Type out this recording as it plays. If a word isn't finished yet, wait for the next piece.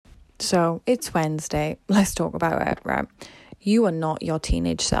So it's Wednesday. Let's talk about it, right? You are not your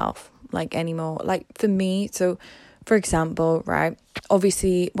teenage self, like, anymore. Like, for me, so, for example, right,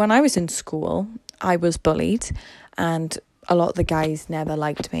 obviously, when I was in school, I was bullied, and a lot of the guys never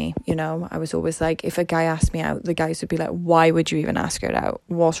liked me, you know? I was always like, if a guy asked me out, the guys would be like, why would you even ask her out?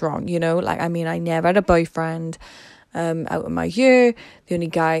 What's wrong, you know? Like, I mean, I never had a boyfriend out of my year. The only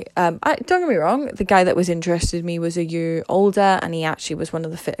guy, don't get me wrong, the guy that was interested in me was a year older, and he actually was one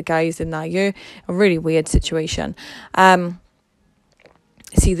of the fitter guys in that year. A really weird situation.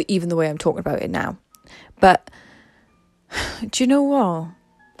 See, even the way I'm talking about it now. But do you know what?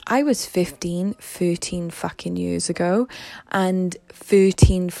 I was 13 fucking years ago, and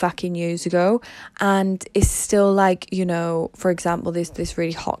 13 fucking years ago, and it's still like, you know, for example, there's this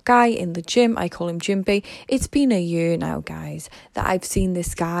really hot guy in the gym. I call him Jimpy. It's been a year now, guys, that I've seen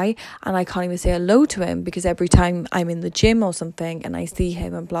this guy, and I can't even say hello to him, because every time I'm in the gym or something and I see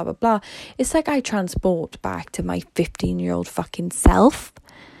him and blah, blah, blah, it's like I transport back to my 15-year-old fucking self.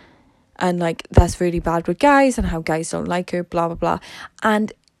 And like, that's really bad with guys, and how guys don't like her, blah, blah, blah.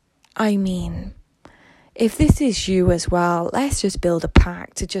 And I mean, if this is you as well, let's just build a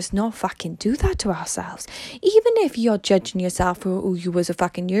pact to just not fucking do that to ourselves. Even if you're judging yourself for who you was a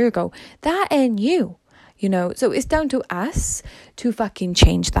fucking year ago, that ain't you, you know? So it's down to us to fucking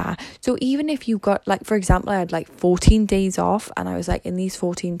change that. So even if you got, like, for example, I had like 14 days off, and I was like, in these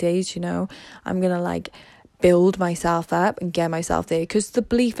 14 days, you know, I'm gonna like build myself up and get myself there, because the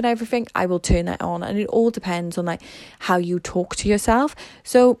belief and everything, I will turn that on, and it all depends on like how you talk to yourself.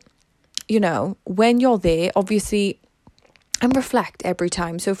 So, you know, when you're there, obviously, and reflect every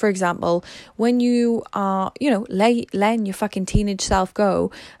time. So, for example, when you are, you know, letting your fucking teenage self go,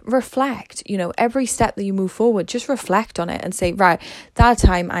 reflect, you know, every step that you move forward, just reflect on it and say, right, that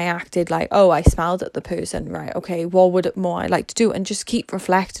time I acted like, oh, I smiled at the person, right, okay, what would more I like to do? And just keep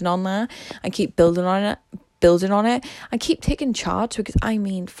reflecting on that and keep building on it and keep taking charge, because I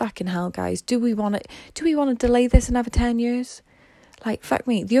mean, fucking hell, guys, do we want to delay this another 10 years? Like, fuck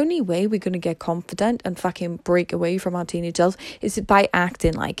me, the only way we're going to get confident and fucking break away from our teenage selves is by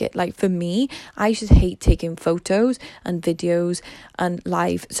acting like it. Like, for me, I just hate taking photos and videos and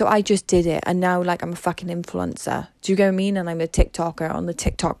live. So I just did it. And now, like, I'm a fucking influencer. Do you get what I mean? And I'm a TikToker on the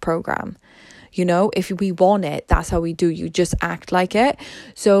TikTok program. You know, if we want it, that's how we do. You just act like it.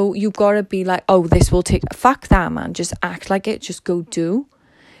 So you've got to be like, oh, this will take... Fuck that, man. Just act like it. Just go do.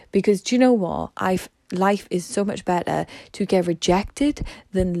 Because do you know what? Life is so much better to get rejected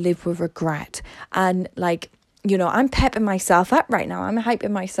than live with regret. And like, you know, I'm pepping myself up right now. I'm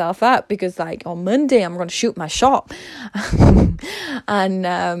hyping myself up because like on Monday I'm going to shoot my shot.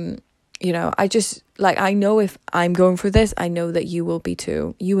 And you know, I just like, I know if I'm going through this, I know that you will be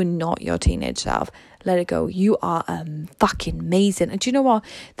too. You are not your teenage self. Let it go. You are fucking amazing. And do you know what?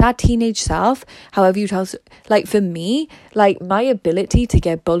 That teenage self, however you tell, like for me, like my ability to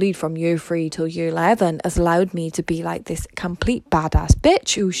get bullied from year 3 till year 11 has allowed me to be like this complete badass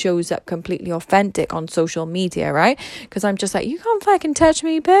bitch who shows up completely authentic on social media, right? Because I'm just like, you can't fucking touch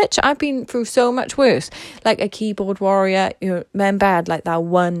me, bitch. I've been through so much worse. Like a keyboard warrior, you know, remember I had like that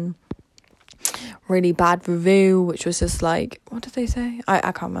one really bad review, which was just like, what did they say?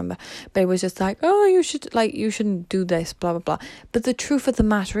 I can't remember, but it was just like, oh, you shouldn't do this, blah blah blah. But the truth of the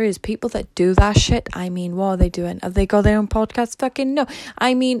matter is, people that do that shit, I mean, what are they doing? Have they got their own podcast? Fucking no.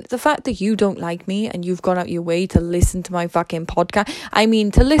 I mean, the fact that you don't like me and you've gone out your way to listen to my fucking podcast, I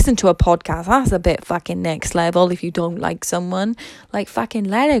mean, to listen to a podcast, that's a bit fucking next level. If you don't like someone, like, fucking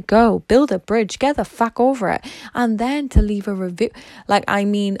let it go, build a bridge, get the fuck over it. And then to leave a review, like, I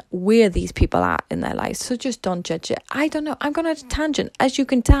mean, where these people at in their lives, so just don't judge it. I don't know, I'm going on a tangent. As you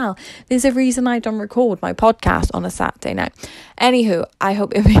can tell, there's a reason I don't record my podcast on a Saturday night. Anywho, I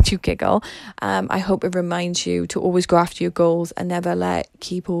hope it made you giggle. I hope it reminds you to always go after your goals and never let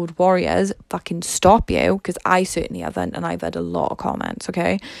keyboard warriors fucking stop you, because I certainly haven't, and I've had a lot of comments,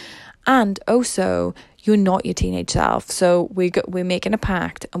 okay? And also, you're not your teenage self. So we're making a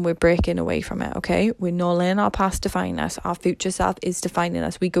pact and we're breaking away from it, okay? We're not letting our past define us. Our future self is defining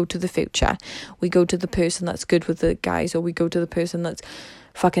us. We go to the future. We go to the person that's good with the guys, or we go to the person that's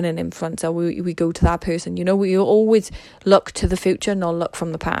fucking an influencer. We go to that person. You know, we always look to the future, not look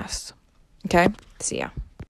from the past. Okay? See ya.